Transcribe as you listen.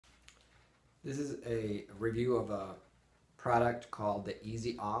This is a review of a product called the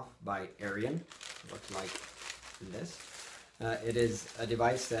Easy Off by Arion. It looks like this. It is a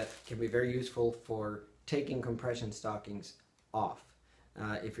device that can be very useful for taking compression stockings off.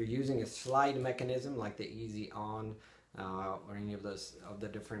 If you're using a slide mechanism like the Easy On or any of those of the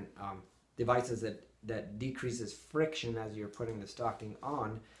different devices that decreases friction as you're putting the stocking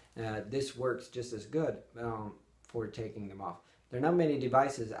on, this works just as good for taking them off. There are not many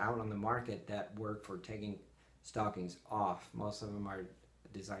devices out on the market that work for taking stockings off. Most of them are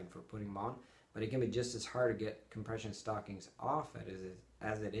designed for putting them on, but it can be just as hard to get compression stockings off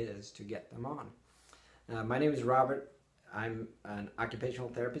as it is to get them on. My name is Robert. I'm an occupational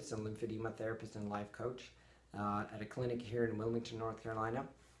therapist and lymphedema therapist and life coach at a clinic here in Wilmington, North Carolina.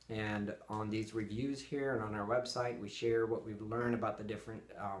 And on these reviews here and on our website, we share what we've learned about the different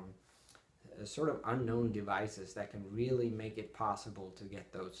sort of unknown devices that can really make it possible to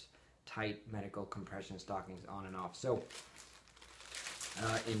get those tight medical compression stockings on and off. So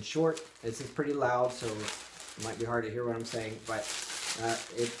in short, this is pretty loud, so it might be hard to hear what I'm saying, but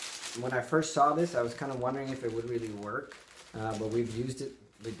when I first saw this, I was kind of wondering if it would really work, but we've used it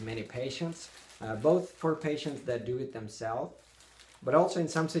with many patients, both for patients that do it themselves, but also in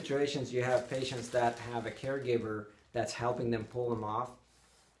some situations you have patients that have a caregiver that's helping them pull them off.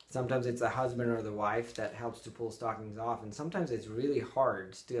 Sometimes it's the husband or the wife that helps to pull stockings off, and sometimes it's really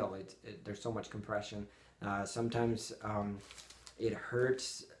hard still. There's so much compression. Sometimes it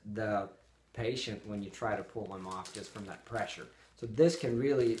hurts the patient when you try to pull them off just from that pressure. So this can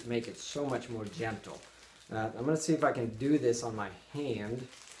really make it so much more gentle. I'm going to see if I can do this on my hand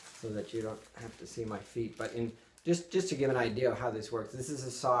so that you don't have to see my feet. But just to give an idea of how this works, this is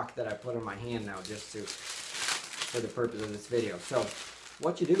a sock that I put on my hand now just for the purpose of this video. So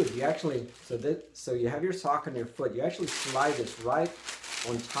what you do is you actually, so you have your sock on your foot, you actually slide this right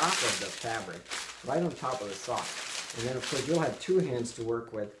on top of the fabric, right on top of the sock. And then of course you'll have two hands to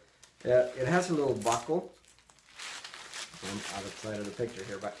work with. It has a little buckle. I'm out of sight of the picture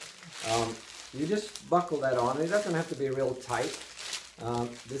here, but you just buckle that on. It doesn't have to be real tight.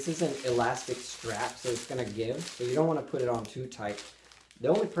 This is an elastic strap, so it's going to give, so you don't want to put it on too tight. The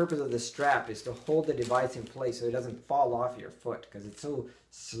only purpose of the strap is to hold the device in place so it doesn't fall off your foot, because it's so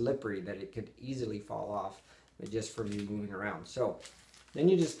slippery that it could easily fall off just from you moving around. So then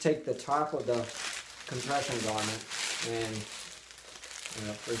you just take the top of the compression garment, and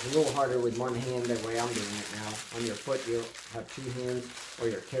it's a little harder with one hand the way I'm doing it now. On your foot you'll have two hands, or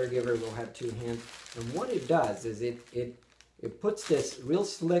your caregiver will have two hands. And what it does is it puts this real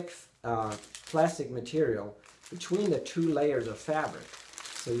slick plastic material between the two layers of fabric.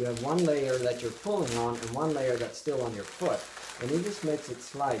 So you have one layer that you're pulling on and one layer that's still on your foot. And it just makes it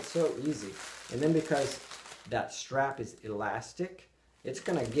slide so easy. And then because that strap is elastic, it's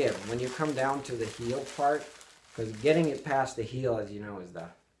going to give. When you come down to the heel part, because getting it past the heel, as you know,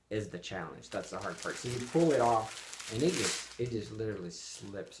 is the challenge. That's the hard part. So you pull it off, and it just literally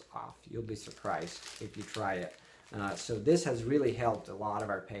slips off. You'll be surprised if you try it. So this has really helped a lot of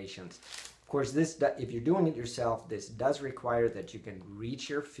our patients. Of course, if you're doing it yourself, this does require that you can reach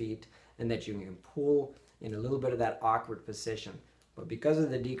your feet and that you can pull in a little bit of that awkward position. But because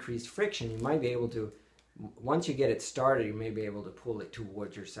of the decreased friction, you might be able to, once you get it started, you may be able to pull it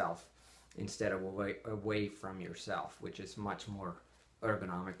towards yourself instead of away from yourself, which is much more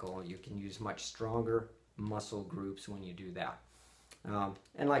ergonomical. You can use much stronger muscle groups when you do that.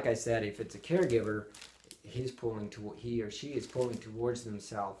 And like I said, if it's a caregiver, he or she is pulling towards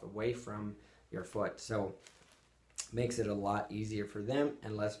themselves away from your foot, so makes it a lot easier for them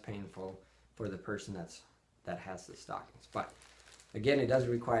and less painful for the person that has the stockings. But again, it does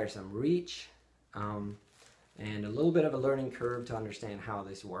require some reach and a little bit of a learning curve to understand how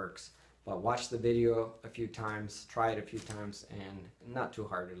this works. But watch the video a few times, try it a few times, and not too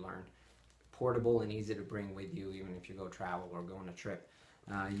hard to learn. Portable and easy to bring with you even if you go travel or go on a trip.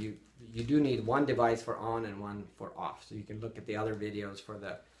 You do need one device for on and one for off. So you can look at the other videos for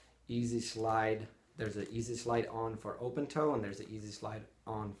the easy slide. There's an easy slide on for open toe, and there's an easy slide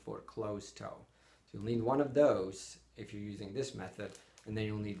on for closed toe. So you'll need one of those if you're using this method, and then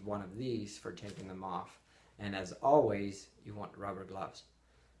you'll need one of these for taking them off. And as always, you want rubber gloves.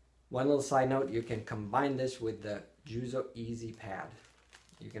 One little side note, you can combine this with the Juzo Easy Pad.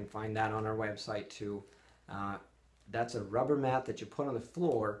 You can find that on our website too. That's a rubber mat that you put on the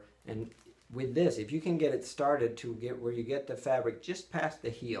floor, and with this, if you can get it started to get where you get the fabric just past the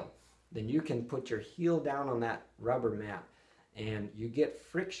heel, then you can put your heel down on that rubber mat and you get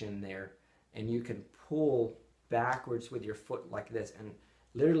friction there, and you can pull backwards with your foot like this and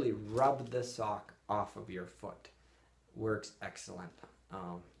literally rub the sock off of your foot. Works excellent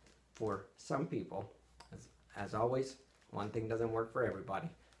for some people. As always, one thing doesn't work for everybody,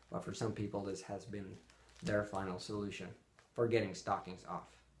 but for some people this has been their final solution for getting stockings off.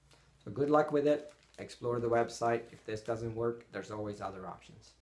 So good luck with it. Explore the website. If this doesn't work, there's always other options.